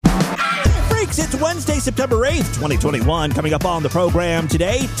It's Wednesday, September 8th, 2021. Coming up on the program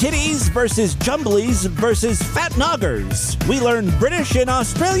today, titties versus jumblies versus fat noggers. We learn British and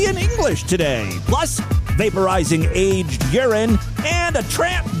Australian English today. Plus, vaporizing aged urine, and a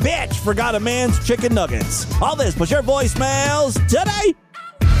tramp bitch forgot a man's chicken nuggets. All this plus your voicemails today.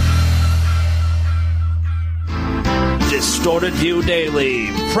 Distorted View Daily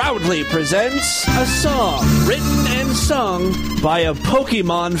proudly presents a song written and sung by a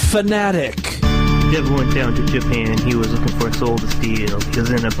Pokemon fanatic. Devil went down to Japan, he was looking for a soul to steal. He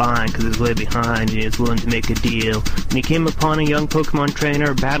was in a bind cause he was way behind and he was willing to make a deal. When he came upon a young Pokemon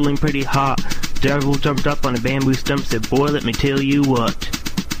trainer battling pretty hot, Devil jumped up on a bamboo stump, said, "Boy, let me tell you what.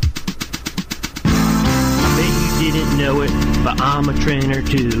 I bet you didn't know it, but I'm a trainer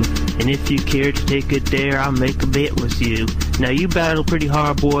too. And if you care to take a dare, I'll make a bet with you. Now you battle pretty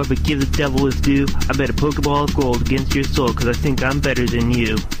hard, boy, but give the devil his due. I bet a Pokeball of gold against your soul, cause I think I'm better than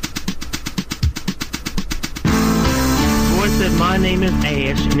you." Boy said, "My name is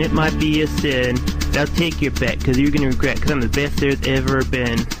Ash, and it might be a sin. Now take your bet, cause you're gonna regret, cause I'm the best there's ever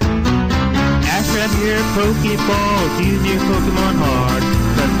been. Ash, grab your Pokeballs, use your Pokemon hard.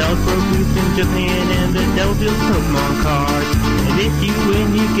 Cause those broke loose in Japan, and the devil deals Pokemon cards. And if you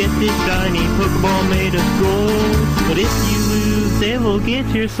win, you get this shiny Pokeball made of gold. But if you lose, they will get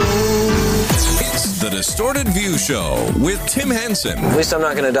your soul." It's the Distorted View Show with Tim Henson. At least I'm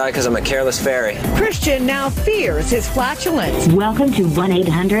not going to die because I'm a careless fairy. Christian now fears his flatulence. Welcome to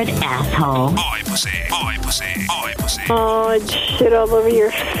 1-800-ASSHOLE. Oi, pussy. Oi, pussy. Oi, pussy. Oh, I'd shit all over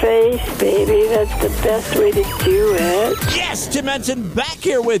your face, baby. That's the best way to do it. Yes, Tim Henson back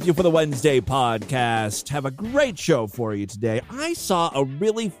here with you for the Wednesday podcast. Have a great show for you today. I saw a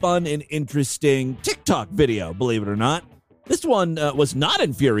really fun and interesting TikTok video, believe it or not. This one was not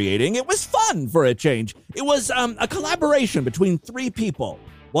infuriating. It was fun for a change. It was a collaboration between three people.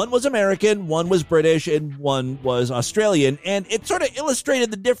 One was American, one was British, and one was Australian. And it sort of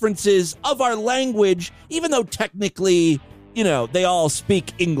illustrated the differences of our language, even though technically, they all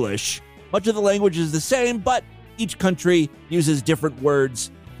speak English. Much of the language is the same, but each country uses different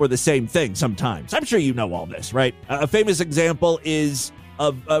words for the same thing sometimes. I'm sure you know all this, right? A famous example is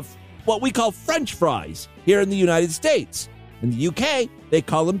of what we call French fries here in the United States. In the UK, they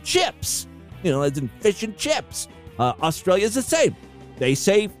call them chips, as in fish and chips. Australia's the same. They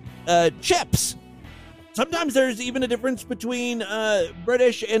say chips. Sometimes there's even a difference between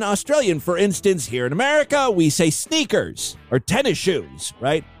British and Australian. For instance, here in America, we say sneakers or tennis shoes,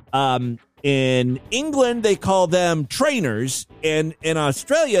 right? In England, they call them trainers, and in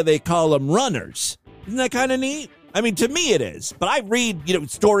Australia, they call them runners. Isn't that kind of neat? I mean, to me it is, but I read,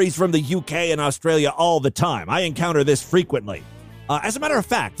 stories from the UK and Australia all the time. I encounter this frequently. As a matter of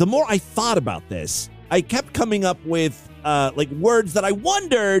fact, the more I thought about this, I kept coming up with, words that I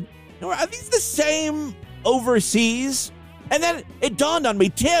wondered, are these the same overseas? And then it dawned on me,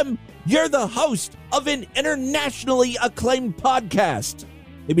 Tim, you're the host of an internationally acclaimed podcast.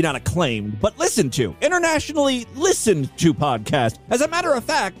 Maybe not acclaimed, but internationally listened to podcast. As a matter of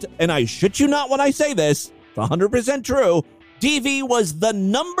fact, and I shit you not when I say this, it's 100% true, DV was the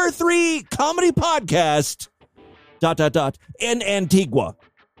number 3 comedy podcast, ... in Antigua.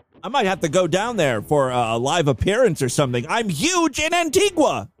 I might have to go down there for a live appearance or something. I'm huge in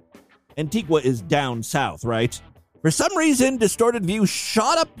Antigua. Antigua is down south, right? For some reason, Distorted View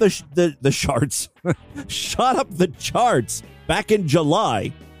shot up the charts. Shot up the charts back in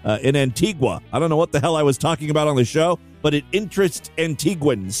July in Antigua. I don't know what the hell I was talking about on the show, but it interests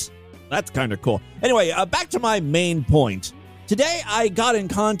Antiguans. That's kind of cool. Anyway, back to my main point. Today, I got in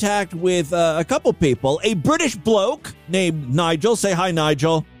contact with a couple people. A British bloke named Nigel. Say hi,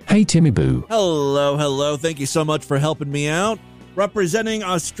 Nigel. Hey, Timmy Boo. Hello. Thank you so much for helping me out. Representing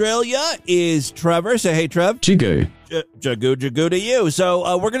Australia is Trevor. Say hey, Trev. Jigoo. Jagoo to you.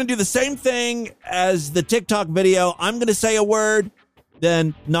 So we're going to do the same thing as the TikTok video. I'm going to say a word.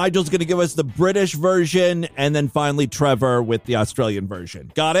 Then Nigel's going to give us the British version, and then finally Trevor with the Australian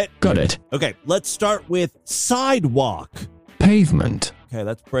version. Got it? Got it. Okay, let's start with sidewalk. Pavement. Okay,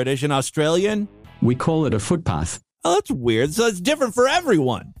 that's British and Australian. We call it a footpath. Oh, that's weird. So it's different for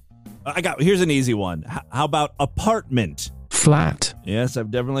everyone. Here's an easy one. How about apartment? Flat. Yes,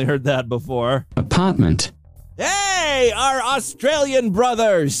 I've definitely heard that before. Apartment. Hey, our Australian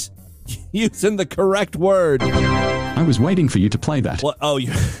brothers using the correct word. I was waiting for you to play that. Well,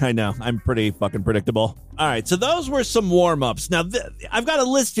 I know. I'm pretty fucking predictable. All right, so those were some warm-ups. Now, I've got a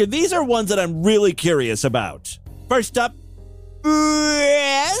list here. These are ones that I'm really curious about. First up,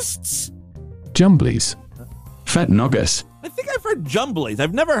 breasts. Jumblies. Fat noggers. I think I've heard jumblies.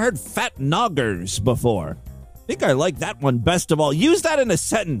 I've never heard fat noggers before. I think I like that one best of all. Use that in a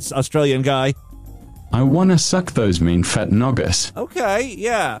sentence, Australian guy. I wanna suck those mean fat nuggas. Okay,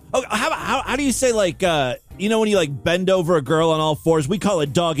 yeah. Oh, how do you say, like, you know when you, like, bend over a girl on all fours? We call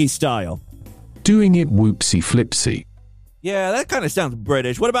it doggy style. Doing it whoopsie flipsy. Yeah, that kind of sounds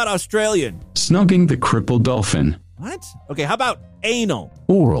British. What about Australian? Snogging the crippled dolphin. What? Okay, how about anal?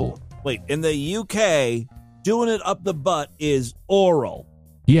 Oral. Wait, in the UK, doing it up the butt is oral.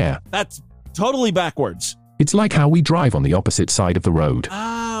 Yeah. That's totally backwards. It's like how we drive on the opposite side of the road.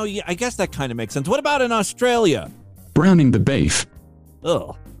 Oh, yeah, I guess that kind of makes sense. What about in Australia? Browning the beef.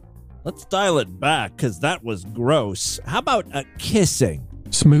 Ugh. Let's dial it back, because that was gross. How about kissing?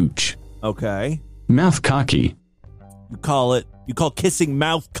 Smooch. Okay. Mouth cocky. You call kissing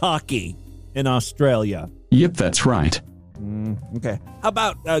mouth cocky in Australia. Yep, that's right. Okay. How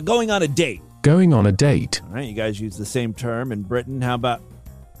about going on a date? Going on a date. All right, you guys use the same term in Britain. How about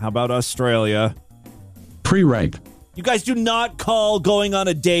Australia? Pre-rape. You guys do not call going on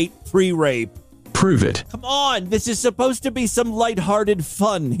a date pre-rape. Prove it. Come on, this is supposed to be some lighthearted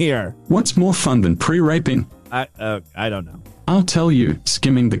fun here. What's more fun than pre-raping? I don't know. I'll tell you,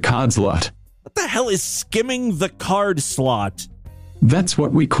 skimming the cards lot. What the hell is skimming the card slot? That's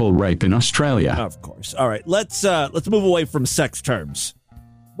what we call rape in Australia. Of course. All right, let's move away from sex terms.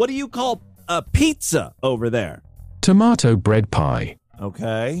 What do you call pizza over there? Tomato bread pie.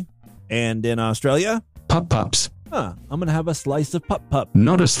 Okay. And in Australia? Pup-pups. Huh, I'm going to have a slice of pup-pup.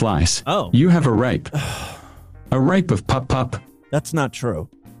 Not a slice. Oh. You have a rape. A rape of pup-pup. That's not true.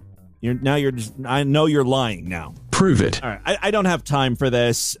 I know you're lying now. Prove it. All right, I don't have time for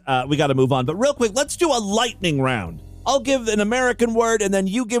this. We got to move on. But real quick, let's do a lightning round. I'll give an American word, and then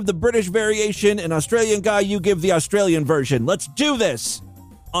you give the British variation. An Australian guy, you give the Australian version. Let's do this.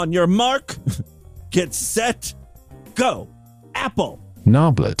 On your mark, get set, go. Apple.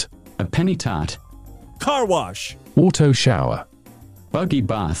 Narblet. A penny tart. Car wash. Auto shower. Buggy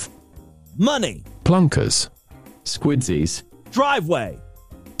bath. Money. Plunkers. Squidsies. Driveway.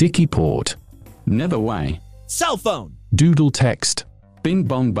 Dicky port. Nether way. Cell phone. Doodle text. Bing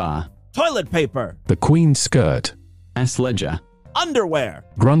bong bar. Toilet paper. The Queen's skirt. Ass ledger. Underwear.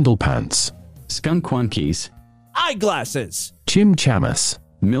 Grundle pants. Skunkwankies. Eyeglasses. Chimchamas.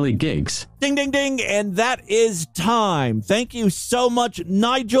 Millie gigs. Ding, ding, ding. And that is time. Thank you so much,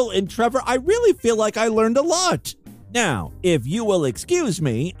 Nigel and Trevor. I really feel like I learned a lot. Now, if you will excuse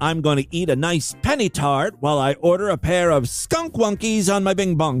me, I'm going to eat a nice penny tart while I order a pair of Skunkwonkies on my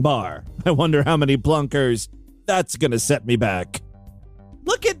Bing Bong bar. I wonder how many plunkers that's going to set me back.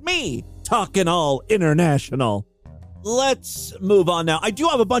 Look at me, talking all international. Let's move on now. I do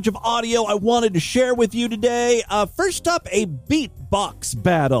have a bunch of audio I wanted to share with you today. First up, a beatbox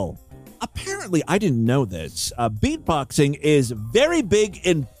battle. Apparently, I didn't know this. Beatboxing is very big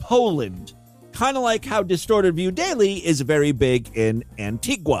in Poland, kind of like how Distorted View Daily is very big in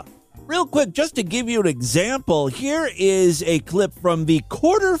Antigua. Real quick, just to give you an example, here is a clip from the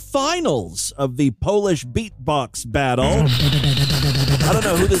quarterfinals of the Polish beatbox battle. I don't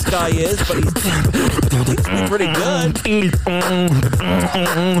know who this guy is, but he's pretty good.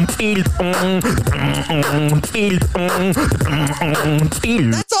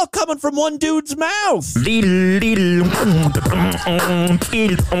 That's all coming from one dude's mouth.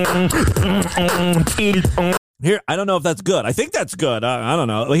 Here, I don't know if that's good. I think that's good. I don't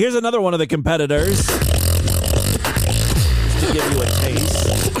know. Well, here's another one of the competitors. Just to give you a taste.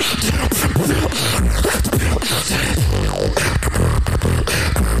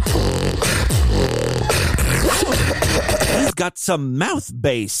 He's got some mouth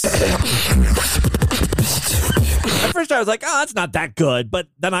bass. At first I was like, oh, that's not that good. But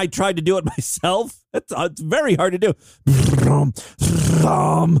then I tried to do it myself. It's very hard to do.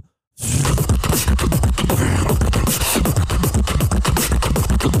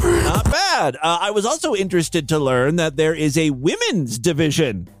 Not bad. I was also interested to learn that there is a women's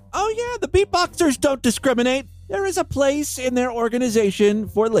division. Oh yeah, the beatboxers don't discriminate. There is a place in their organization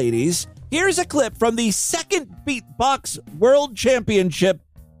for ladies. Here's a clip from the second Beatbox World Championship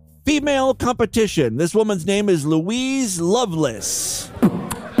female competition. This woman's name is Louise Lovelace.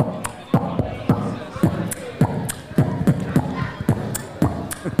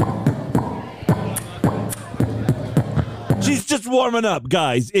 She's just warming up,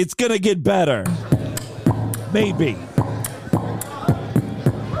 guys. It's gonna get better. Maybe.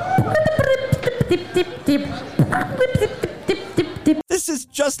 This is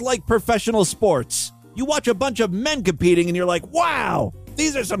just like professional sports. You watch a bunch of men competing and you're like, wow,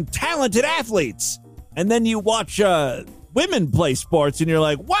 these are some talented athletes. And then you watch women play sports and you're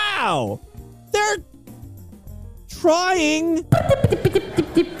like, wow, they're trying.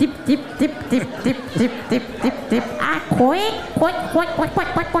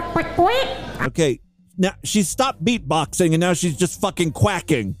 Okay, Now she stopped beatboxing and now she's just fucking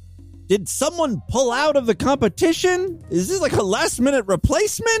quacking. Did someone pull out of the competition? Is this like a last-minute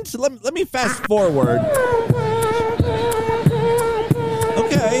replacement? Let me fast forward.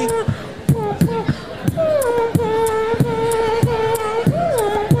 Okay.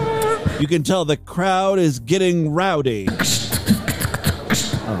 You can tell the crowd is getting rowdy.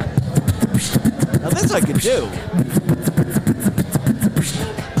 Oh. Now this I could do.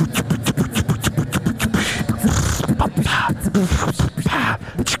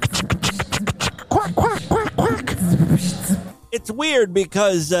 Quack, quack, quack, quack. It's weird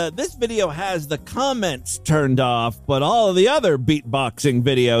because this video has the comments turned off, but all of the other beatboxing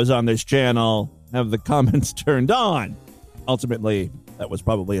videos on this channel have the comments turned on. Ultimately, that was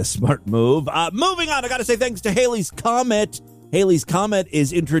probably a smart move. Moving on, I gotta say thanks to Haley's Comet. Haley's Comet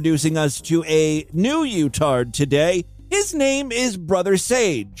is introducing us to a new Utard today. His name is Brother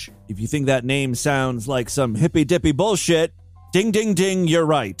Sage. If you think that name sounds like some hippy-dippy bullshit, ding, ding, ding, you're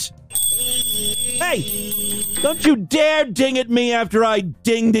right. Hey, don't you dare ding at me after I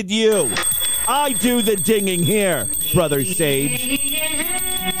dinged at you. I do the dinging here, Brother Sage.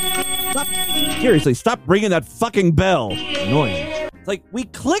 Seriously, stop ringing that fucking bell. Annoying. It's like, we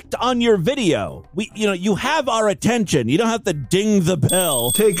clicked on your video. You have our attention. You don't have to ding the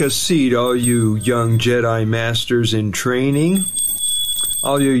bell. Take a seat, all you young Jedi Masters in training.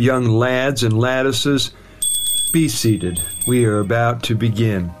 All you young lads and laddises, be seated. We are about to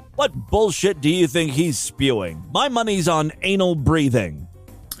begin. What bullshit do you think he's spewing? My money's on anal breathing.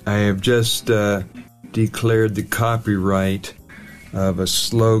 I have just declared the copyright of a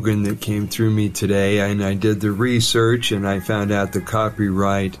slogan that came through me today, and I did the research and I found out the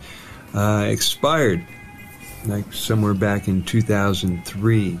copyright expired, like somewhere back in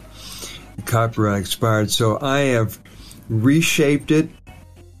 2003. The copyright expired, so I have reshaped it,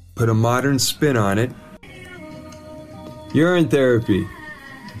 put a modern spin on it. Urine therapy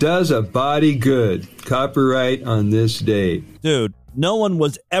does a body good. Copyright on this date. Dude, no one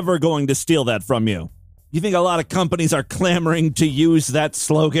was ever going to steal that from you. You think a lot of companies are clamoring to use that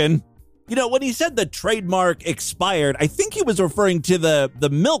slogan? You know, when he said the trademark expired, I think he was referring to the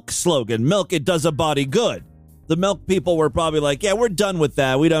milk slogan, milk, it does a body good. The milk people were probably like, yeah, we're done with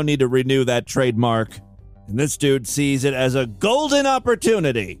that. We don't need to renew that trademark. And this dude sees it as a golden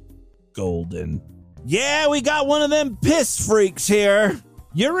opportunity. Golden. Yeah, we got one of them piss freaks here.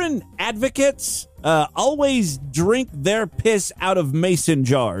 Urine advocates always drink their piss out of mason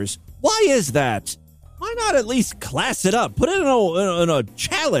jars. Why is that? Why not at least class it up? Put it in a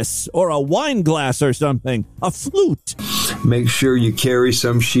chalice or a wine glass or something. A flute. Make sure you carry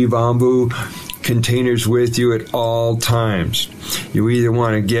some Shivambu containers with you at all times. You either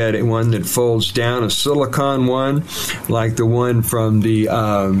want to get one that folds down, a silicone one, like the one from the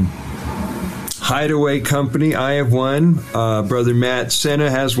Hideaway Company. I have one. Brother Matt Senna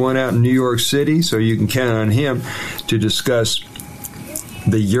has one out in New York City, so you can count on him to discuss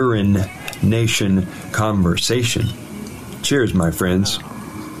the urine nation conversation. Cheers, my friends.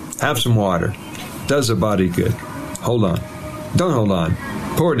 Have some water. Does a body good. Hold on. Don't hold on.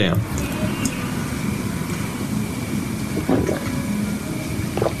 Pour down.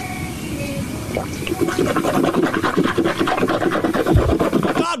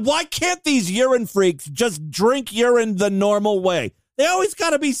 God, why can't these urine freaks just drink urine the normal way? They always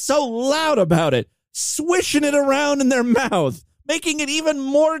gotta be so loud about it, swishing it around in their mouth, making it even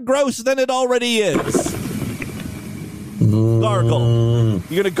more gross than it already is. Gargle.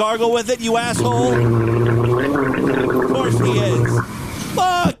 You gonna gargle with it, you asshole? Of course he is.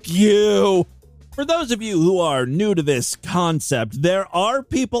 Fuck you. For those of you who are new to this concept, there are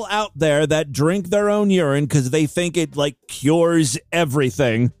people out there that drink their own urine because they think it, cures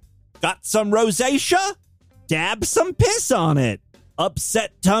everything. Got some rosacea? Dab some piss on it.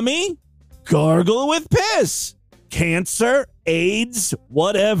 Upset tummy? Gargle with piss. Cancer, AIDS,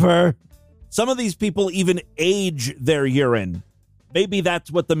 whatever. Some of these people even age their urine. Maybe that's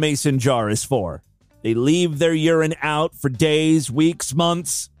what the mason jar is for. They leave their urine out for days, weeks,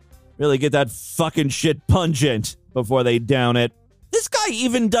 months. Really get that fucking shit pungent before they down it. This guy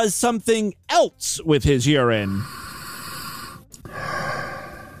even does something else with his urine.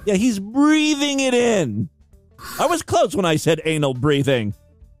 Yeah, he's breathing it in. I was close when I said anal breathing.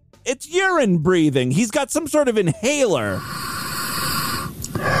 It's urine breathing. He's got some sort of inhaler.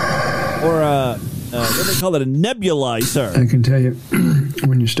 Or what do they call it? A nebulizer. I can tell you,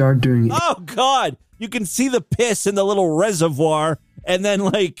 when you start doing... Oh, God. You can see the piss in the little reservoir and then,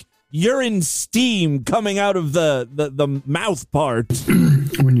 urine steam coming out of the mouth part.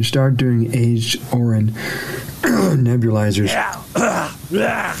 When you start doing aged urine nebulizers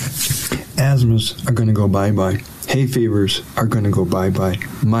Asthmas are going to go bye-bye. Hay fevers are going to go bye-bye.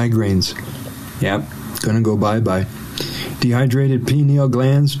 Migraines, yep, going to go bye-bye. Dehydrated pineal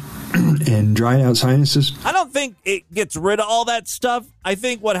glands and dried out sinuses. I don't think it gets rid of all that stuff. I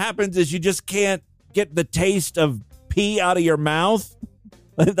think what happens is you just can't get the taste of pee out of your mouth.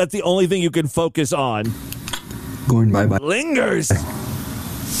 That's the only thing you can focus on. Going bye-bye. Lingers.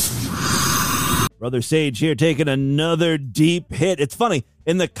 Brother Sage here taking another deep hit. It's funny.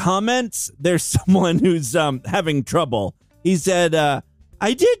 In the comments, there's someone who's having trouble. He said,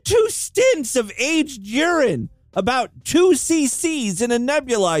 I did 2 stints of aged urine, about 2 cc's in a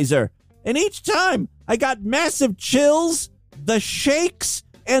nebulizer. And each time I got massive chills, the shakes,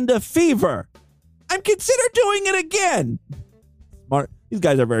 and a fever. I'm consider doing it again. Smart. These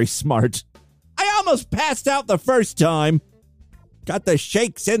guys are very smart. I almost passed out the first time. Got the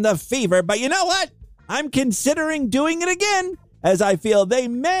shakes and the fever, but you know what? I'm considering doing it again, as I feel they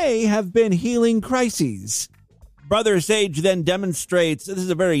may have been healing crises. Brother Sage then demonstrates, this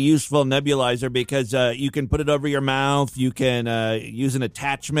is a very useful nebulizer because you can put it over your mouth, you can use an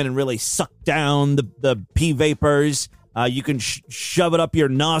attachment and really suck down the pee vapors, you can shove it up your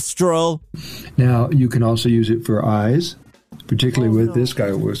nostril. Now, you can also use it for eyes, particularly with this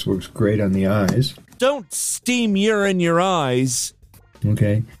guy, which works great on the eyes. Don't steam urine your eyes.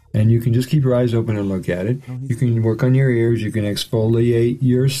 Okay, and you can just keep your eyes open and look at it. You can work on your ears. You can exfoliate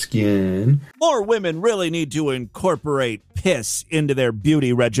your skin. More women really need to incorporate piss into their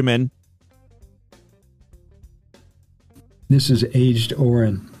beauty regimen. This is aged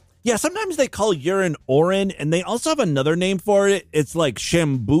urine. Yeah, sometimes they call urine orin, and they also have another name for it. It's like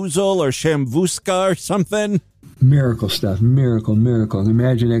shamboozle or shamvuska or something. Miracle stuff. Miracle.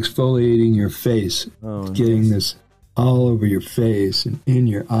 Imagine exfoliating your face. Getting this all over your face and in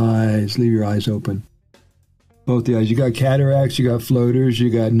your eyes. Leave your eyes open. Both the eyes. You got cataracts, you got floaters, you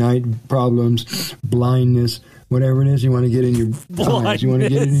got night problems, blindness, whatever it is you want to get in your eyes. You want to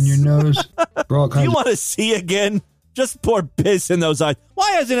get it in your nose. For all kinds you want to see again? Just pour piss in those eyes.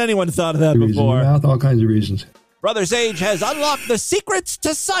 Why hasn't anyone thought of that before? Your mouth, all kinds of reasons. Brother Sage has unlocked the secrets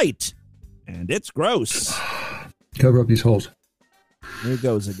to sight. And it's gross. Cover up these holes. There it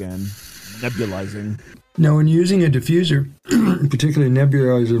goes again. Nebulizing. Now, when using a diffuser, particularly a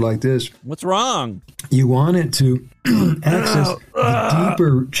nebulizer like this, what's wrong? You want it to access the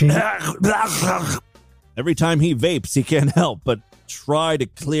deeper chamber. Every time he vapes, he can't help but try to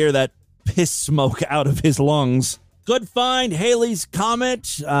clear that piss smoke out of his lungs. Good find, Haley's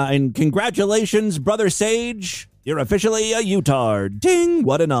Comet, and congratulations, Brother Sage. You're officially a Utard. Ding,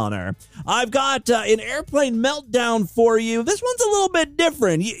 what an honor. I've got an airplane meltdown for you. This one's a little bit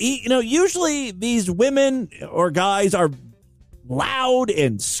different. You know, usually these women or guys are loud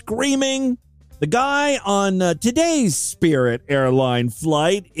and screaming. The guy on today's Spirit airline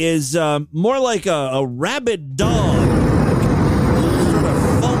flight is more like a rabid dog. Sort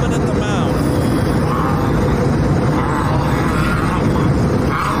of foaming at the mouth.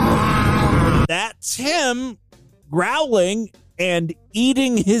 That's him growling and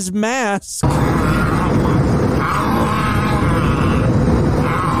eating his mask.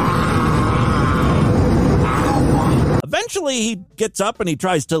 Eventually, he gets up and he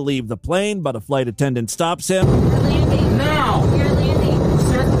tries to leave the plane, but a flight attendant stops him. You're landing now. You're landing.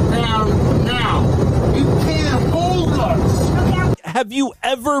 Sit down now. You can't hold us. Have you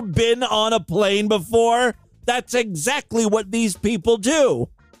ever been on a plane before? That's exactly what these people do.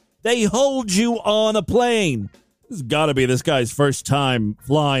 They hold you on a plane. This has got to be this guy's first time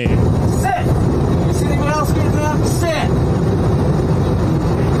flying. Sit! Is anyone else getting up? Sit!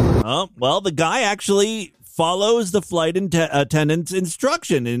 Well, the guy actually follows the flight attendant's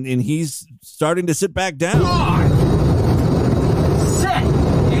instruction, and he's starting to sit back down. Sit!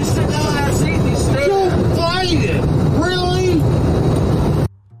 You sit down in that seat and you stay. Don't fight it! Really?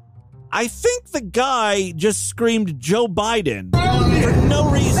 I think the guy just screamed Joe Biden for no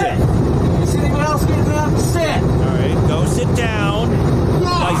reason. Is anyone else getting up? Sit! All right, go sit down.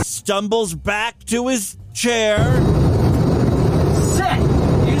 Guy stumbles back to his chair. Sit!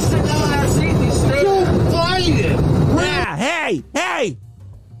 You sit down in that seat and you stay. Don't fight it! Yeah, hey!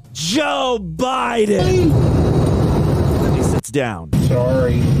 Joe Biden! And he sits down.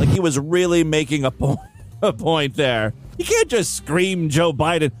 Sorry. Like he was really making a point there. You can't just scream Joe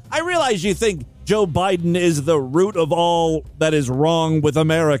Biden. I realize you think Joe Biden is the root of all that is wrong with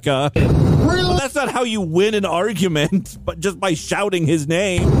America. Really? But that's not how you win an argument, but just by shouting his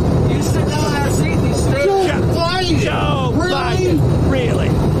name. You sit down in that seat and you stay. Don't fight it! Joe Really? Biden! Really?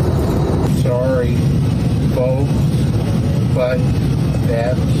 Sorry, folks, but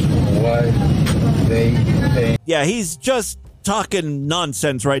that's what they think. Yeah, he's just talking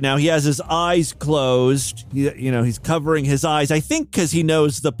nonsense right now. He has his eyes closed. He's covering his eyes. I think because he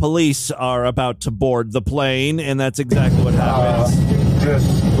knows the police are about to board the plane, and that's exactly what happens.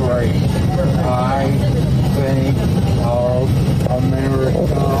 Just great. I think of America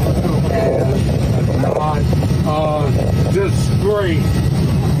as not disgrace.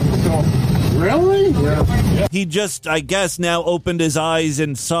 So, really? Yeah. He just, I guess, now opened his eyes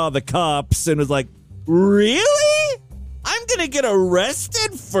and saw the cops and was like, really? I'm gonna get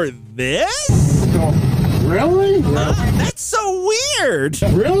arrested for this? Really? That's so weird.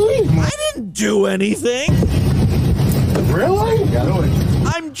 Really? I didn't do anything. Really?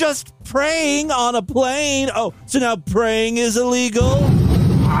 I'm just praying on a plane. Oh, so now praying is illegal?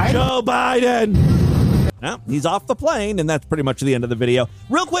 Joe Biden. Well, he's off the plane, and that's pretty much the end of the video.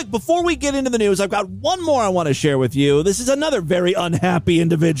 Real quick, before we get into the news, I've got one more I want to share with you. This is another very unhappy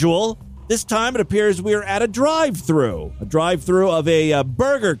individual. This time it appears we are at a drive-thru of a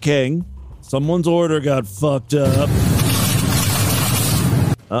Burger King. Someone's order got fucked up.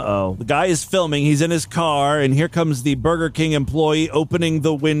 Uh-oh. The guy is filming. He's in his car, and here comes the Burger King employee opening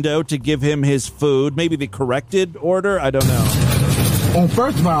the window to give him his food. Maybe the corrected order? I don't know. Well,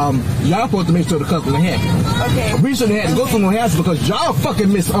 first of all, y'all supposed to make sure the customer happy. Okay. We should have had to go somewhere else because y'all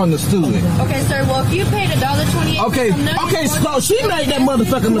fucking misunderstood. Okay, sir. Well, if you paid $1.28. Okay, so she made that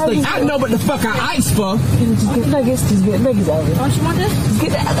motherfucking mistake. I know what the fuck I asked for. Just get nuggets out of it. Don't you want this? Just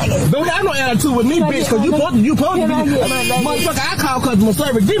get that nuggets. Don't have no attitude with me, bitch, because you supposed to be. Motherfucker, I call customer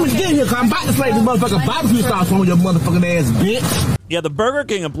service. Get here, because I'm about to slay this motherfucking barbecue sauce on your motherfucking ass, bitch. Yeah, the Burger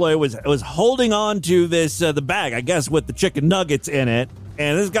King employee was holding on to this the bag, I guess, with the chicken nuggets in it.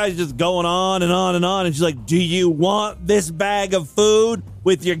 And this guy's just going on and on and on. And she's like, do you want this bag of food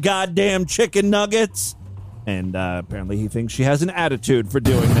with your goddamn chicken nuggets? And apparently he thinks she has an attitude for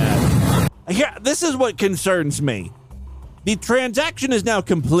doing that. Here, this is what concerns me. The transaction is now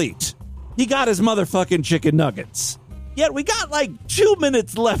complete. He got his motherfucking chicken nuggets. Yet we got like 2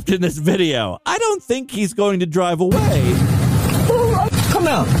 minutes left in this video. I don't think he's going to drive away. Come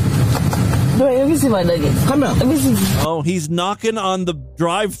out. Wait, let me see my nuggets. Come out. Let me see. Oh, he's knocking on the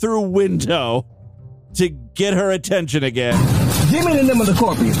drive-thru window to get her attention again. Give me the name of the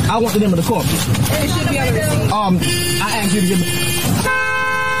corporate. I want the name of the corporate. It should be on the receipt. I asked you to give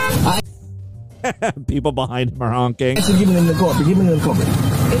me. People behind him are honking. I should give me the name of the corporate. Give me the name of the corporate.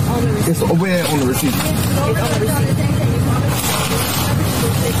 It's on the receipt. It's where on the receipt? It's on the receipt.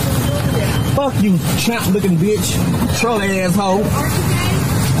 Fuck you, tramp-looking bitch. Troll asshole. Aren't you gay?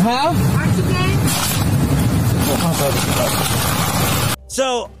 Huh? Aren't you gay?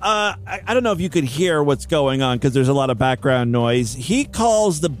 So, I don't know if you could hear what's going on because there's a lot of background noise. He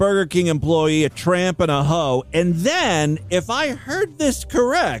calls the Burger King employee a tramp and a hoe. And then, if I heard this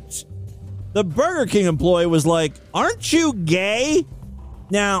correct, the Burger King employee was like, aren't you gay?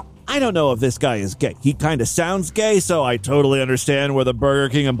 Now, I don't know if this guy is gay. He kind of sounds gay, so I totally understand where the Burger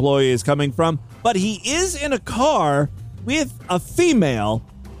King employee is coming from. But he is in a car with a female,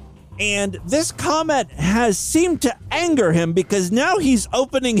 and this comment has seemed to anger him because now he's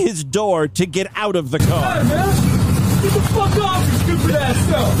opening his door to get out of the car. Hey, man. Get the fuck off, you stupid ass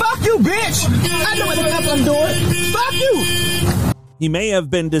stuff. Fuck you, bitch. I know what the fuck I'm doing. Fuck you. He may have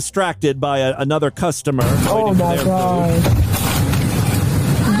been distracted by another customer. Oh, my God.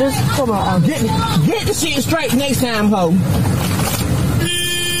 Just come on. Get the shit straight next time, ho.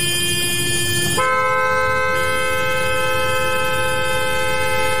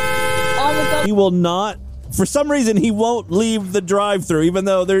 He will not, for some reason, he won't leave the drive-thru, even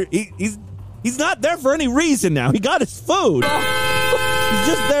though he's not there for any reason now. He got his food. He's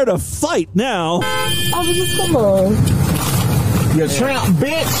just there to fight now. Oh, just come on. You tramp,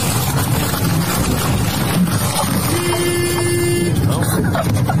 bitch.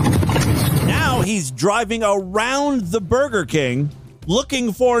 Now he's driving around the Burger King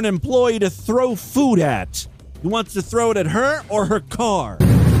looking for an employee to throw food at. He wants to throw it at her or her car.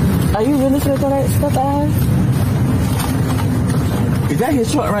 Are you really sure that stuff out? Is that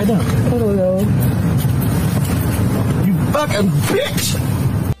his truck right now? I don't know. You fucking bitch!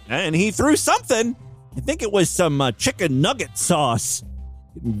 And he threw something. I think it was some chicken nugget sauce.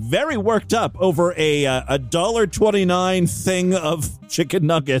 Very worked up over a $1.29 thing of chicken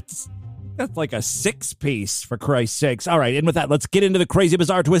nuggets. That's like a 6-piece, for Christ's sakes. All right, and with that, let's get into the crazy,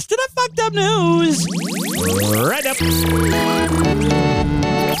 bizarre, twisted, and fucked up news. Right up.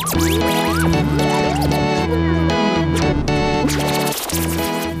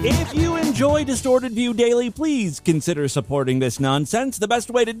 If you enjoy Distorted View Daily, please consider supporting this nonsense. The best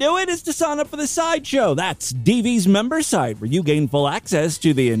way to do it is to sign up for the Sideshow. That's DV's member site, where you gain full access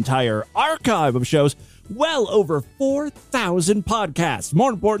to the entire archive of shows well over 4,000 podcasts.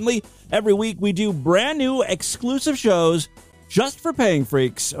 More importantly, every week we do brand new exclusive shows just for paying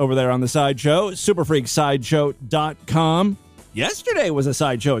freaks over there on the Sideshow, superfreaksideshow.com. Yesterday was a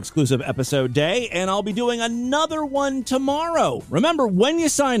Sideshow exclusive episode day, and I'll be doing another one tomorrow. Remember, when you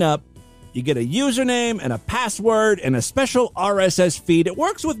sign up, you get a username and a password and a special RSS feed. It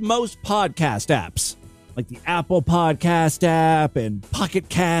works with most podcast apps, like the Apple Podcast app and Pocket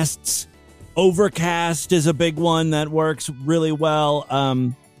Casts. Overcast is a big one that works really well.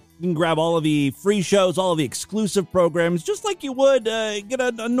 You can grab all of the free shows, all of the exclusive programs, just like you would get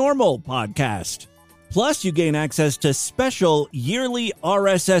a normal podcast. Plus, you gain access to special yearly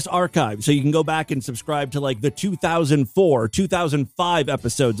RSS archives, so you can go back and subscribe to like the 2004, 2005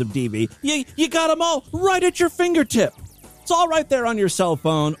 episodes of DV. You got them all right at your fingertip. It's all right there on your cell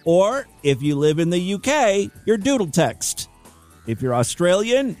phone, or if you live in the UK, your doodle text. If you're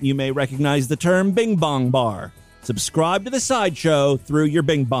Australian, you may recognize the term Bing Bong Bar. Subscribe to the Sideshow through your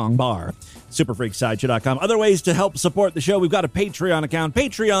Bing Bong Bar. Superfreaksideshow.com. Other ways to help support the show, we've got a Patreon account,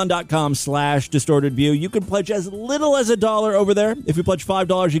 patreon.com/distortedview. You can pledge as little as $1 over there. If you pledge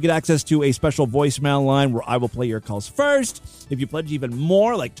 $5, you get access to a special voicemail line where I will play your calls first. If you pledge even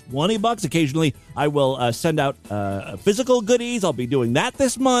more, like $20, occasionally I will send out physical goodies. I'll be doing that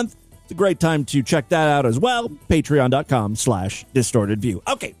this month. It's a great time to check that out as well. Patreon.com/distortedview.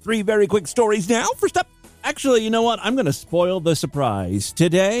 Okay, 3 very quick stories now. First up, actually, you know what? I'm going to spoil the surprise.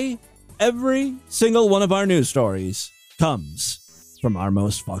 Today, every single one of our news stories comes from our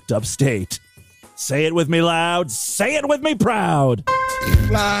most fucked up state. Say it with me loud. Say it with me proud. Oh,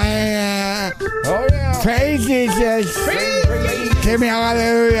 yeah. Praise Jesus. Give me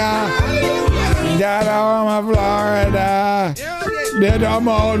hallelujah. Down home of Florida. Did the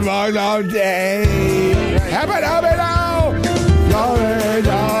moon walk all day.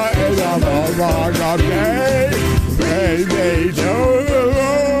 Florida is a moon walk all day. Praise Jesus.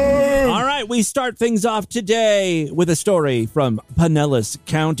 All right, we start things off today with a story from Pinellas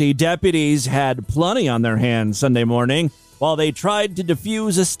County. Deputies had plenty on their hands Sunday morning while they tried to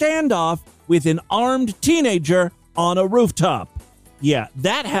defuse a standoff with an armed teenager on a rooftop. Yeah,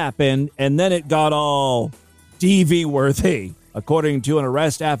 that happened, and then it got all DV-worthy. According to an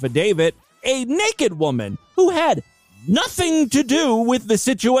arrest affidavit, a naked woman who had nothing to do with the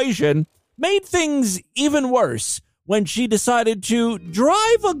situation made things even worse when she decided to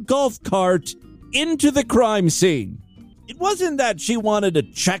drive a golf cart into the crime scene. It wasn't that she wanted to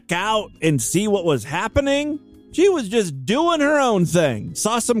check out and see what was happening. She was just doing her own thing.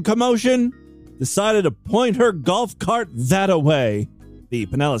 Saw some commotion, decided to point her golf cart that-a-way. The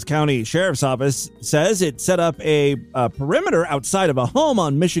Pinellas County Sheriff's Office says it set up a perimeter outside of a home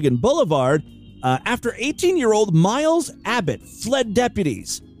on Michigan Boulevard after 18-year-old Miles Abbott fled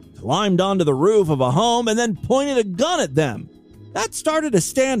deputies, climbed onto the roof of a home, and then pointed a gun at them. That started a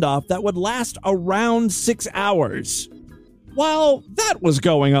standoff that would last around 6 hours. While that was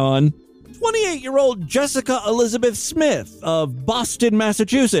going on, 28-year-old Jessica Elizabeth Smith of Boston,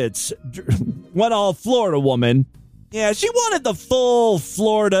 Massachusetts, went all Florida woman. Yeah, she wanted the full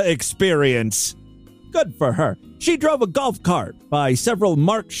Florida experience. Good for her. She drove a golf cart by several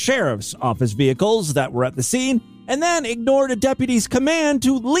marked sheriff's office vehicles that were at the scene and then ignored a deputy's command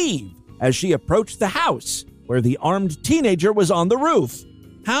to leave as she approached the house where the armed teenager was on the roof.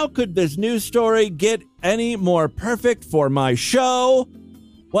 How could this news story get any more perfect for my show?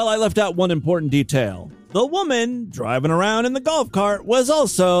 Well, I left out one important detail. The woman driving around in the golf cart was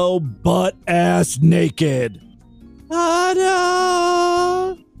also butt-ass naked.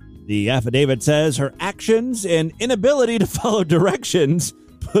 Ta-da! The affidavit says her actions and inability to follow directions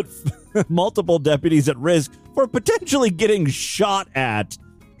put multiple deputies at risk for potentially getting shot at.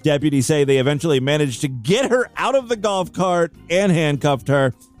 Deputies say they eventually managed to get her out of the golf cart and handcuffed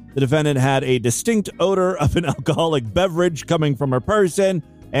her. The defendant had a distinct odor of an alcoholic beverage coming from her person,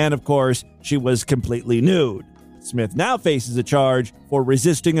 and of course, she was completely nude. Smith now faces a charge for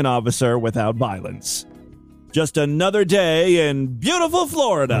resisting an officer without violence. Just another day in beautiful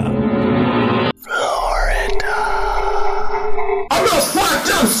Florida. I'm gonna fuck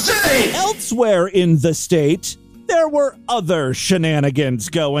your city! Elsewhere in the state, there were other shenanigans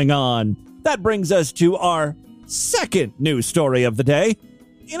going on. That brings us to our second news story of the day.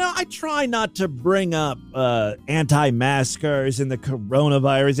 You know, I try not to bring up anti-maskers and the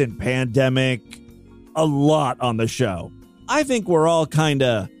coronavirus and pandemic a lot on the show. I think we're all kind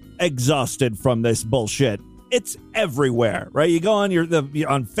of exhausted from this bullshit. It's everywhere, right? You go on you're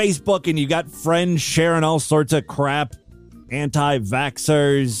on Facebook and you got friends sharing all sorts of crap.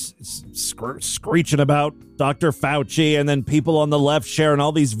 Anti-vaxxers screeching about Dr. Fauci, and then people on the left sharing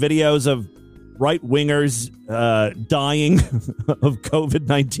all these videos of right-wingers dying of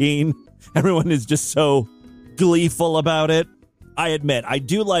COVID-19. Everyone is just so gleeful about it. I admit, I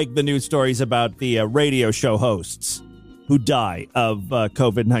do like the news stories about the radio show hosts who die of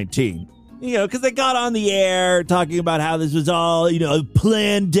COVID-19. You know, because they got on the air talking about how this was all, a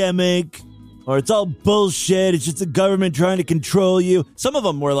plandemic, or it's all bullshit. It's just the government trying to control you. Some of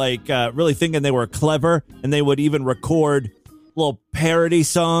them were like really thinking they were clever, and they would even record little parody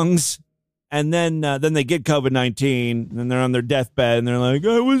songs. And then they get COVID-19, and they're on their deathbed, and they're like,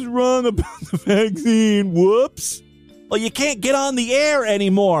 I was wrong about the vaccine. Whoops. Well, you can't get on the air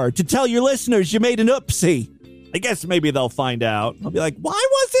anymore to tell your listeners you made an oopsie. I guess maybe they'll find out. They'll be like, why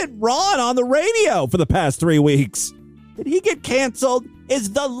wasn't Ron on the radio for the past 3 weeks? Did he get canceled?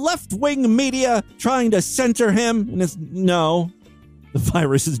 Is the left-wing media trying to censor him? And no, the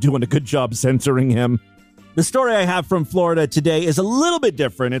virus is doing a good job censoring him. The story I have from Florida today is a little bit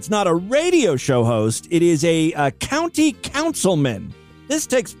different. It's not a radio show host. It is a county councilman. This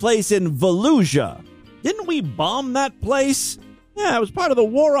takes place in Volusia. Didn't we bomb that place? Yeah, it was part of the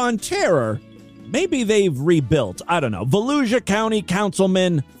War on Terror. Maybe they've rebuilt. I don't know. Volusia County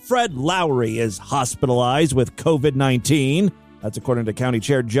Councilman Fred Lowry is hospitalized with COVID-19. That's according to County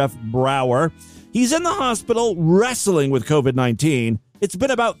Chair Jeff Brower. He's in the hospital wrestling with COVID-19. It's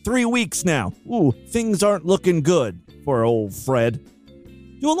been about 3 weeks now. Ooh, things aren't looking good for old Fred.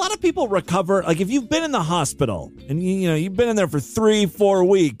 Do a lot of people recover? Like, if you've been in the hospital and you've been in there for 3-4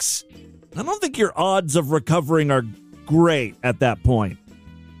 weeks, I don't think your odds of recovering are great at that point.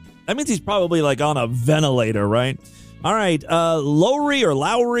 That means he's probably like on a ventilator, right? All right,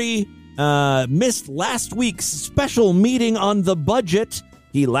 Lowry missed last week's special meeting on the budget.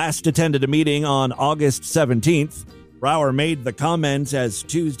 He last attended a meeting on August 17th. Brower made the comments as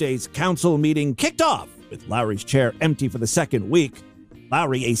Tuesday's council meeting kicked off, with Lowry's chair empty for the second week.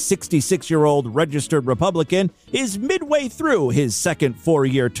 Lowry, a 66-year-old registered Republican, is midway through his second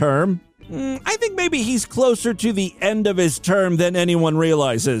 4-year term. I think maybe he's closer to the end of his term than anyone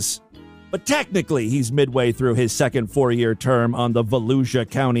realizes. But technically, he's midway through his second 4-year term on the Volusia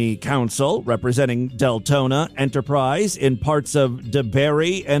County Council, representing Deltona, Enterprise, in parts of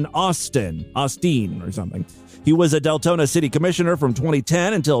DeBary and Austin or something. He was a Deltona City Commissioner from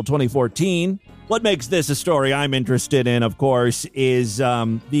 2010 until 2014. What makes this a story I'm interested in, of course, is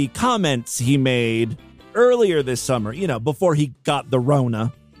the comments he made earlier this summer, before he got the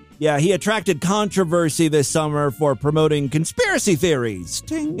Rona. Yeah, he attracted controversy this summer for promoting conspiracy theories,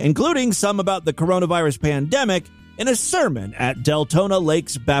 including some about the coronavirus pandemic, in a sermon at Deltona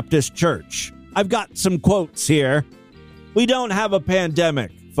Lakes Baptist Church. I've got some quotes here. We don't have a pandemic,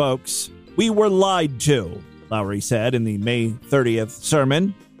 folks. We were lied to, Lowry said in the May 30th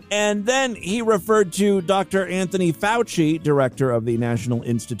sermon. And then he referred to Dr. Anthony Fauci, director of the National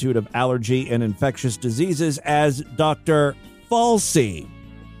Institute of Allergy and Infectious Diseases, as Dr. Falsey.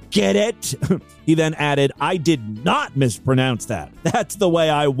 Get it? He then added, I did not mispronounce that. That's the way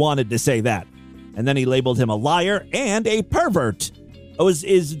I wanted to say that. And then he labeled him a liar and a pervert. Oh,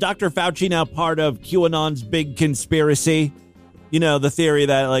 is Dr. Fauci now part of QAnon's big conspiracy? The theory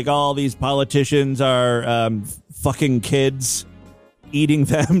that like all these politicians are fucking kids, eating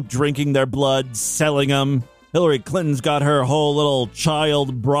them, drinking their blood, selling them. Hillary Clinton's got her whole little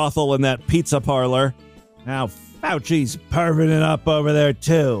child brothel in that pizza parlor. Now Fauci's perverting it up over there,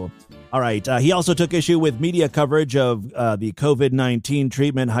 too. All right. He also took issue with media coverage of the COVID-19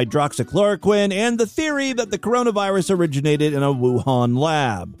 treatment hydroxychloroquine and the theory that the coronavirus originated in a Wuhan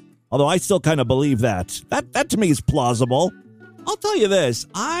lab. Although I still kind of believe that. That to me is plausible. I'll tell you this.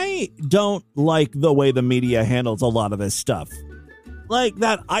 I don't like the way the media handles a lot of this stuff. Like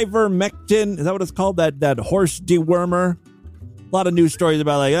that ivermectin, is that what it's called? That horse dewormer? A lot of news stories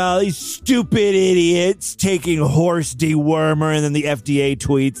about like, oh, these stupid idiots taking horse dewormer, and then the FDA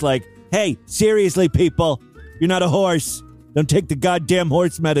tweets like, hey, seriously, people, you're not a horse. Don't take the goddamn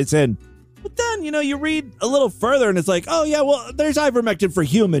horse medicine. But then, you read a little further and it's like, oh, yeah, well, there's ivermectin for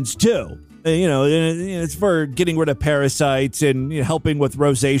humans, too. It's for getting rid of parasites and helping with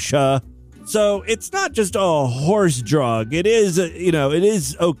rosacea. So it's not just a horse drug. It is, it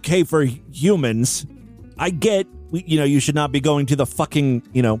is okay for humans. I get, you should not be going to the fucking,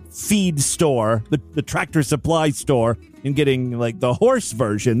 feed store, the Tractor Supply store, and getting, like, the horse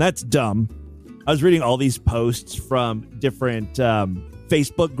version. That's dumb. I was reading all these posts from different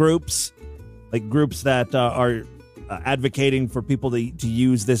Facebook groups, like groups that are advocating for people to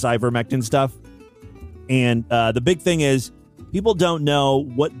use this ivermectin stuff. And the big thing is people don't know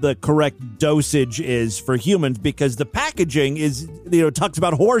what the correct dosage is for humans because the packaging is, talks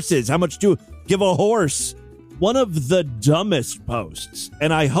about horses. How much to give a horse? one of the dumbest posts,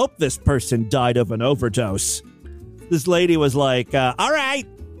 and I hope this person died of an overdose. This lady was like, all right,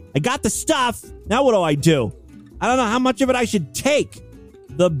 I got the stuff. Now what do? I don't know how much of it I should take.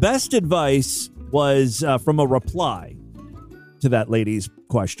 The best advice was from a reply to that lady's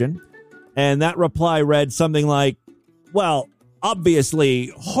question. And that reply read something like, well,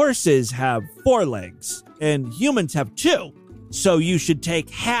 obviously horses have 4 legs and humans have 2. So you should take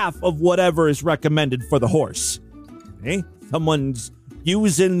half of whatever is recommended for the horse. Okay? Someone's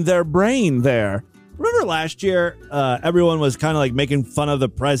using their brain there. Remember last year, everyone was kind of like making fun of the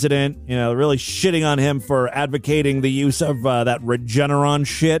president, really shitting on him for advocating the use of that Regeneron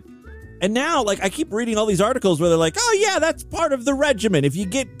shit. And now, I keep reading all these articles where they're like, oh, yeah, that's part of the regimen. If you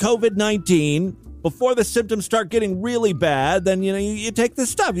get COVID-19 before the symptoms start getting really bad, then, you take this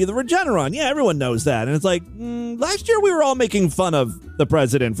stuff, the Regeneron. Yeah, everyone knows that. And it's like, last year we were all making fun of the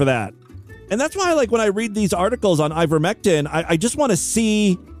president for that. And that's why, when I read these articles on ivermectin, I just want to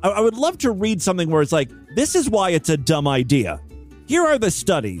see, I would love to read something where it's like, this is why it's a dumb idea. Here are the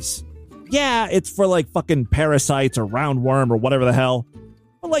studies. Yeah, it's for fucking parasites or roundworm or whatever the hell.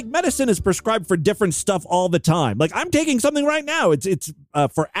 But medicine is prescribed for different stuff all the time. I'm taking something right now. It's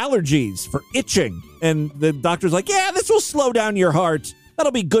for allergies, for itching. And the doctor's like, yeah, this will slow down your heart.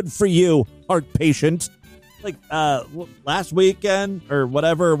 That'll be good for you, heart patient. Last weekend or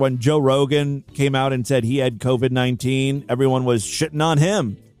whatever, when Joe Rogan came out and said he had COVID-19, everyone was shitting on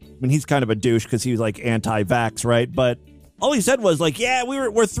him. I mean, he's kind of a douche because he was anti-vax, right? But all he said was yeah,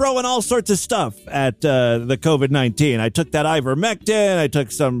 we're throwing all sorts of stuff at the COVID-19. I took that ivermectin. I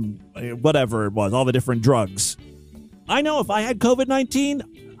took some, whatever it was, all the different drugs. I know if I had COVID-19,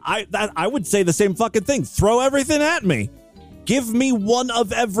 I would say the same fucking thing. Throw everything at me. Give me one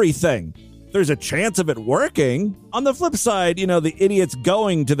of everything. There's a chance of it working. On the flip side, the idiots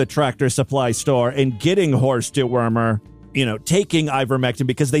going to the Tractor Supply store and getting horse dewormer, taking ivermectin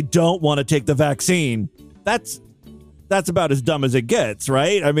because they don't want to take the vaccine. That's about as dumb as it gets,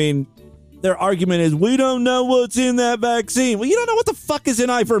 right? I mean, their argument is, we don't know what's in that vaccine. Well, you don't know what the fuck is in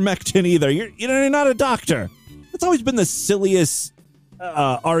ivermectin either. You're not a doctor. That's always been the silliest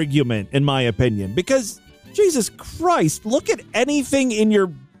argument, in my opinion, because, Jesus Christ, look at anything in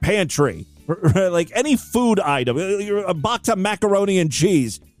your pantry. Any food item, a box of macaroni and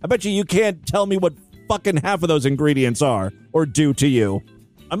cheese. I bet you can't tell me what fucking half of those ingredients are or do to you.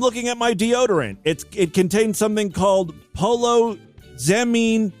 I'm looking at my deodorant. It contains something called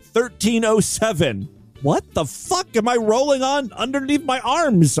Polozamine 1307. What the fuck am I rolling on underneath my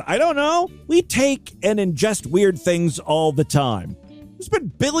arms? I don't know. We take and ingest weird things all the time. There's been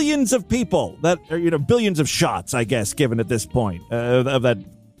billions of people that are, billions of shots, I guess, given at this point of that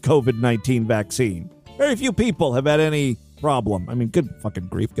COVID-19 vaccine. Very few people have had any problem. I mean, good fucking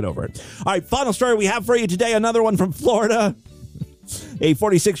grief. Get over it. All right, final story we have for you today. Another one from Florida. A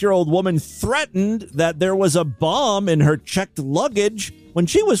 46-year-old woman threatened that there was a bomb in her checked luggage when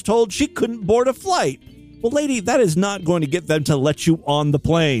she was told she couldn't board a flight. Well, lady, that is not going to get them to let you on the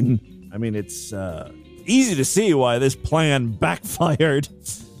plane. I mean, it's easy to see why this plan backfired.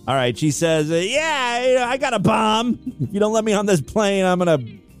 All right, she says, yeah, I got a bomb. If you don't let me on this plane, I'm going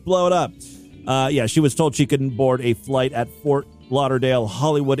to blow it up. Yeah, she was told she couldn't board a flight at Fort Lauderdale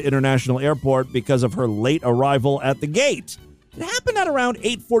Hollywood International Airport because of her late arrival at the gate. It happened at around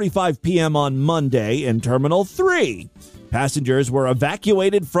 8:45 p.m. on Monday in Terminal 3. Passengers were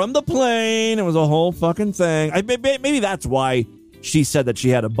evacuated from the plane. It was a whole fucking thing. Maybe that's why she said that she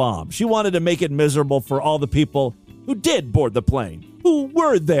had a bomb. She wanted to make it miserable for all the people who did board the plane, who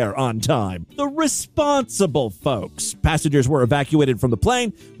were there on time, the responsible folks. Passengers were evacuated from the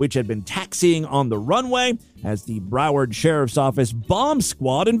plane, which had been taxiing on the runway, as the Broward Sheriff's Office bomb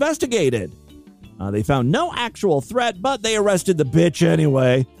squad investigated. They found no actual threat, but they arrested the bitch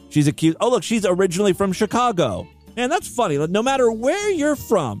anyway. She's accused. Oh, look, she's originally from Chicago. And that's funny. No matter where you're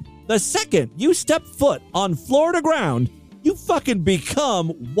from, the second you step foot on Florida ground, you fucking become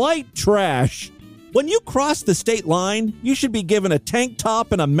white trash. When you cross the state line, you should be given a tank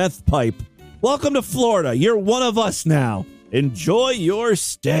top and a meth pipe. Welcome to Florida. You're one of us now. Enjoy your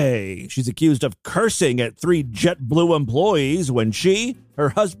stay. She's accused of cursing at 3 JetBlue employees when she, her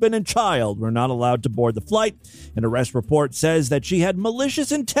husband, and child were not allowed to board the flight. An arrest report says that she had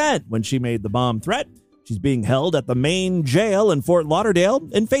malicious intent when she made the bomb threat. She's being held at the main jail in Fort Lauderdale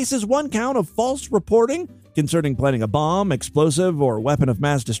and faces 1 count of false reporting concerning planning a bomb, explosive, or weapon of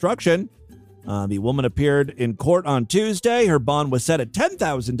mass destruction. The woman appeared in court on Tuesday. Her bond was set at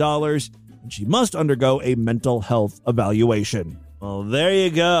 $10,000, and she must undergo a mental health evaluation. Well, there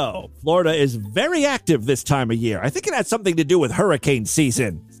you go. Florida is very active this time of year. I think it has something to do with hurricane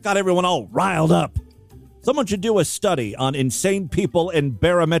season. It's got everyone all riled up. Someone should do a study on insane people and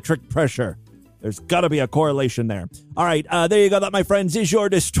barometric pressure. There's got to be a correlation there. All right, there you go. That, my friends, is your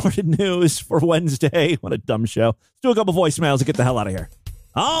Distorted News for Wednesday. What a dumb show. Let's do a couple voicemails and get the hell out of here.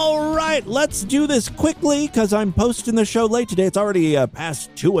 All right, let's do this quickly because I'm posting the show late today. It's already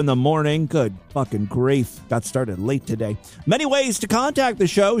past 2 in the morning. Good fucking grief. Got started late today. Many ways to contact the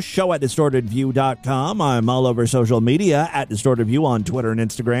show. Show at DistortedView.com. I'm all over social media at DistortedView on Twitter and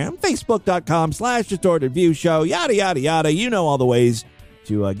Instagram. Facebook.com/DistortedView Show. Yada, yada, yada. You know all the ways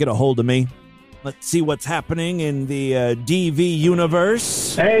to get a hold of me. Let's see what's happening in the DV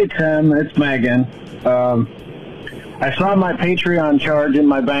universe. Hey, Tim. It's Megan. I saw my Patreon charge in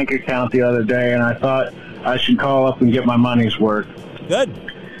my bank account the other day, and I thought I should call up and get my money's worth. Good.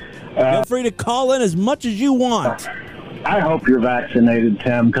 Feel free to call in as much as you want. I hope you're vaccinated,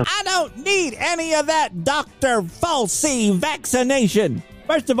 Tim. I don't need any of that Dr. Falsey vaccination.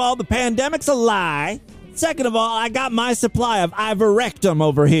 First of all, the pandemic's a lie. Second of all, I got my supply of ivermectin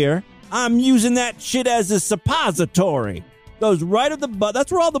over here. I'm using that shit as a suppository. Goes right up the butt.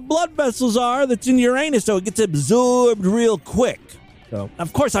 That's where all the blood vessels are that's in your anus, so it gets absorbed real quick. So,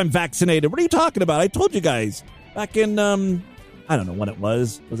 of course I'm vaccinated. What are you talking about? I told you guys back in, I don't know when it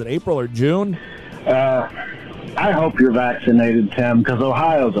was. Was it April or June? I hope you're vaccinated, Tim, because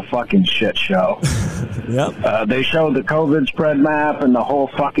Ohio's a fucking shit show. Yep. They showed the COVID spread map, and the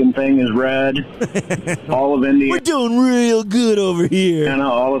whole fucking thing is red. All of Indiana. We're doing real good over here.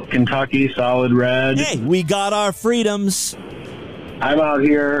 All of Kentucky, solid red. Hey, we got our freedoms. I'm out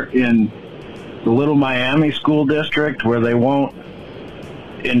here in the Little Miami school district where they won't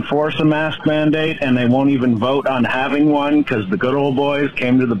enforce a mask mandate, and they won't even vote on having one because the good old boys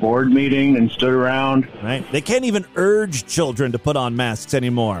came to the board meeting and stood around. Right. They can't even urge children to put on masks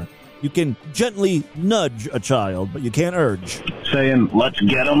anymore. You can gently nudge a child, but you can't urge. Saying, let's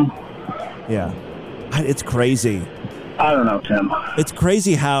get them. Yeah. It's crazy. I don't know, Tim. It's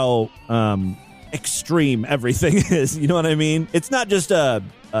crazy how extreme everything is. You know what I mean? It's not just a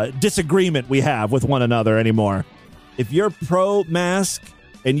disagreement we have with one another anymore. If you're pro-mask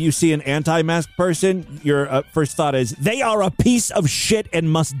and you see an anti-mask person, your first thought is, they are a piece of shit and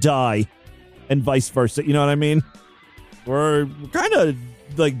must die. And vice versa. You know what I mean? We're kind of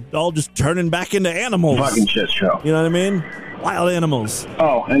like all just turning back into animals. Fucking shit show. You know what I mean? Wild animals.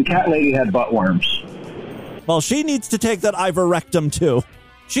 Oh, and Cat Lady had butt worms. Well, she needs to take that ivermectin too.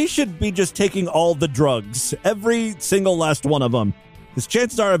 She should be just taking all the drugs. Every single last one of them. Because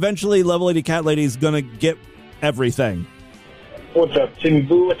chances are eventually Level 80 Cat Lady is going to get everything. What's up, Timmy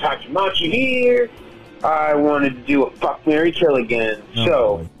Boo? Tachimachi here. I wanted to do a fuck, marry, kill again.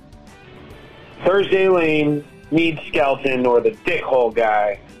 Boy. Thursday Lane needs Skeleton or the dickhole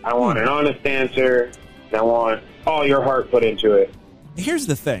guy. I want an honest answer, and I want all your heart put into it. Here's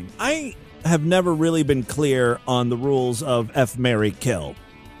the thing. I have never really been clear on the rules of F, marry, kill.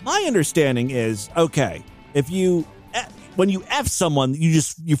 My understanding is, okay, when you F someone, you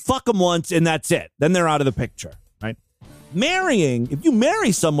fuck them once and that's it. Then they're out of the picture, right? Marrying, if you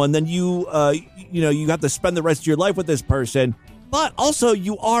marry someone, then you have to spend the rest of your life with this person, but also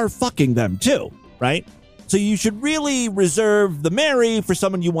you are fucking them too, right? So you should really reserve the marry for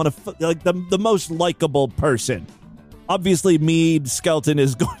someone you want to, like the most likable person. Obviously, Mead Skeleton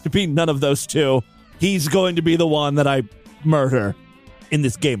is going to be none of those two. He's going to be the one that I murder in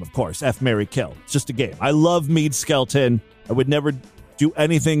this game, of course. F, marry, kill. It's just a game. I love Mead Skeleton. I would never do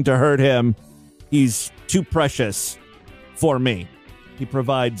anything to hurt him. He's too precious for me. He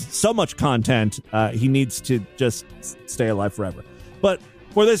provides so much content. He needs to just stay alive forever. But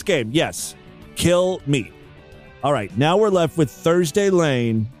for this game, yes, kill Mead. All right, now we're left with Thursday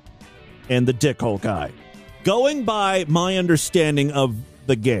Lane and the dickhole guy. Going by my understanding of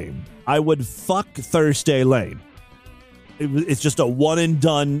the game, I would fuck Thursday Lane. It's just a one and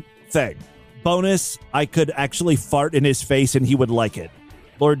done thing. Bonus, I could actually fart in his face and he would like it.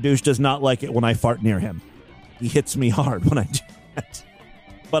 Lord Douche does not like it when I fart near him. He hits me hard when I do that.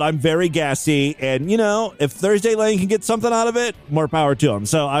 But I'm very gassy, and, if Thursday Lane can get something out of it, more power to him.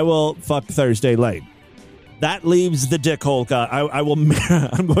 So I will fuck Thursday Lane. That leaves the dickhole guy.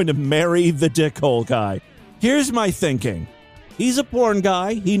 I'm going to marry the dickhole guy. Here's my thinking. He's a porn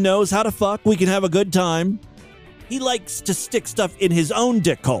guy. He knows how to fuck. We can have a good time. He likes to stick stuff in his own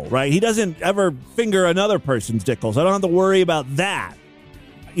dickhole, right? He doesn't ever finger another person's dickhole, so I don't have to worry about that.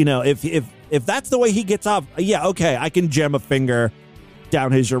 If that's the way he gets off, yeah, okay, I can jam a finger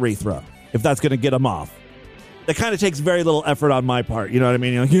down his urethra if that's going to get him off. That kind of takes very little effort on my part, you know what I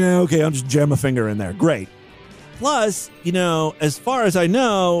mean? Yeah, okay, I'll just jam a finger in there. Great. Plus, as far as I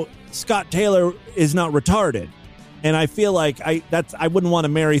know, Scott Taylor is not retarded. And I feel like I wouldn't want to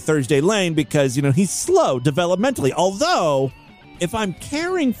marry Thursday Lane because, he's slow developmentally. Although, if I'm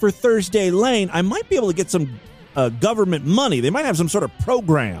caring for Thursday Lane, I might be able to get some government money. They might have some sort of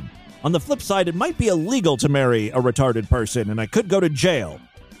program. On the flip side, it might be illegal to marry a retarded person, and I could go to jail.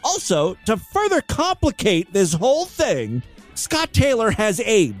 Also, to further complicate this whole thing, Scott Taylor has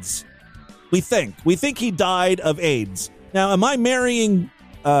AIDS. We think he died of AIDS. Now, am I marrying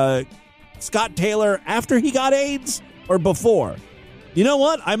Scott Taylor after he got AIDS or before? You know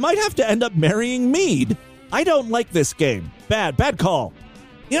what? I might have to end up marrying Meade. I don't like this game. Bad call.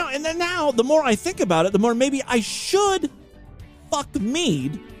 And then now, the more I think about it, the more maybe I should fuck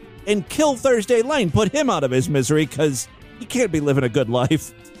Meade and kill Thursday Lane, put him out of his misery, because he can't be living a good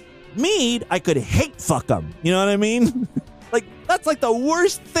life. Meade, I could hate fuck him. You know what I mean? That's like the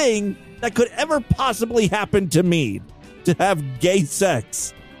worst thing that could ever possibly happen to Meade, to have gay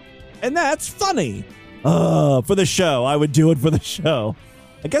sex. And that's funny. For the show. I would do it for the show.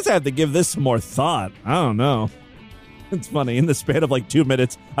 I guess I have to give this some more thought. I don't know. It's funny. In the span of 2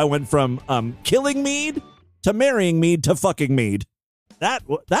 minutes, I went from killing Meade to marrying Meade to fucking Meade. That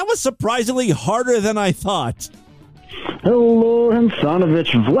was surprisingly harder than I thought. Hello,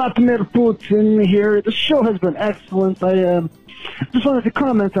 Hansanovich. Vladimir Putin here. The show has been excellent. I just wanted to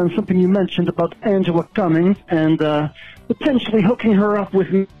comment on something you mentioned about Angela Cummings and potentially hooking her up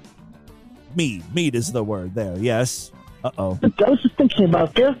with Meade. Meade is the word there, yes. Uh-oh. I was just thinking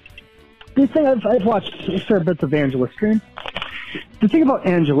about this. The thing I've watched a fair bit of Angela's stream. The thing about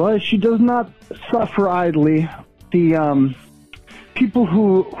Angela is she does not suffer idly the people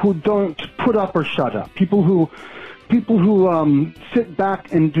who don't put up or shut up. People who sit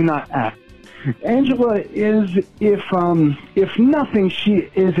back and do not act. Angela is, if nothing, she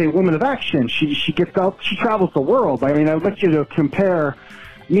is a woman of action. She gets out, she travels the world. I mean, I'd like you to compare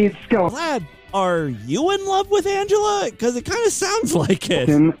Meade Skeleton. Vlad, are you in love with Angela? Because it kind of sounds like it.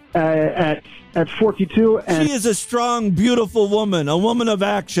 At 42. And she is a strong, beautiful woman, a woman of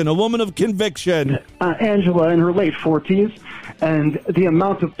action, a woman of conviction. Angela in her late 40s, and the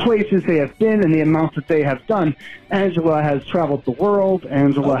amount of places they have been and the amount that they have done. Angela has traveled the world.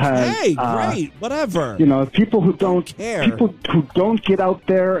 Angela has... Hey, great, whatever. People who don't care. People who don't get out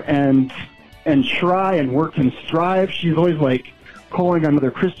there and try and work and strive. She's always calling on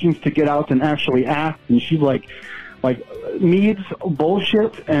other Christians to get out and actually act, and she's like Meade's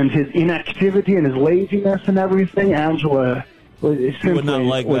bullshit and his inactivity and his laziness and everything. Angela simply would not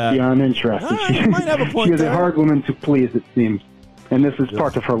like would that. be uninterested. You might have a point she is there. a hard woman to please, it seems. And this is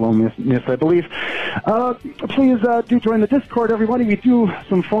part of her loneliness, I believe. Please do join the Discord, everybody. We do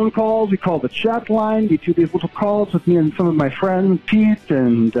some phone calls. We call the chat line. We do these little calls with me and some of my friends, Pete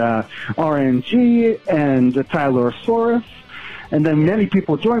and RNG and Tyler Soros. And then many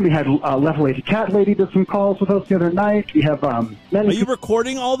people joined. We had Level 80 Cat Lady did some calls with us the other night. We have many. Are you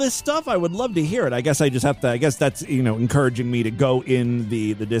recording all this stuff? I would love to hear it. I guess I just have to. I guess that's encouraging me to go in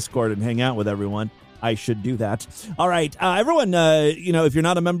the Discord and hang out with everyone. I should do that. All right, everyone. If you're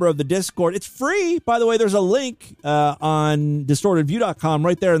not a member of the Discord, it's free. By the way, there's a link on DistortedView.com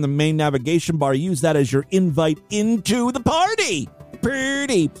right there in the main navigation bar. Use that as your invite into the party.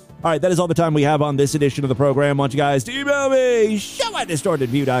 Pretty. All right, that is all the time we have on this edition of the program. I want you guys to email me,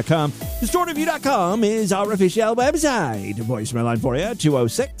 show@DistortedView.com. DistortedView.com is our official website. Voicemail line for you,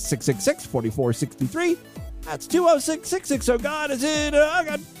 206-666-4463. That's 206-66. Oh, God, is it? Oh,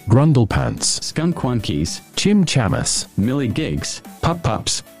 God. Grundle Pants. Skunk Quankies. Chim Chamas. Millie Gigs. Pup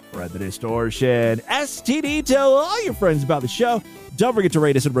Pups. Spread the distortion. STD, tell all your friends about the show. Don't forget to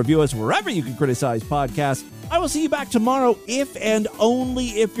rate us and review us wherever you can criticize podcasts. I will see you back tomorrow if and only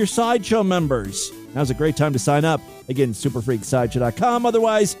if you're Sideshow members. Now's a great time to sign up. Again, superfreaksideshow.com.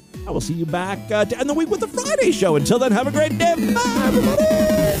 Otherwise, I will see you back to end the week with the Friday show. Until then, have a great day. Bye, everybody.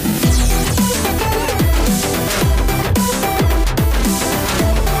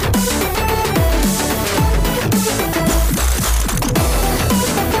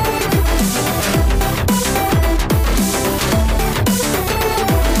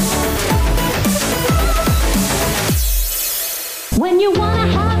 When you want a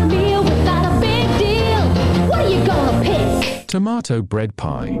hot meal without a big deal, what are you gonna pick? Tomato bread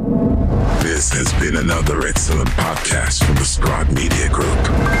pie. This has been another excellent podcast from the Scribe Media Group.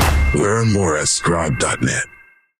 Learn more at scribe.net.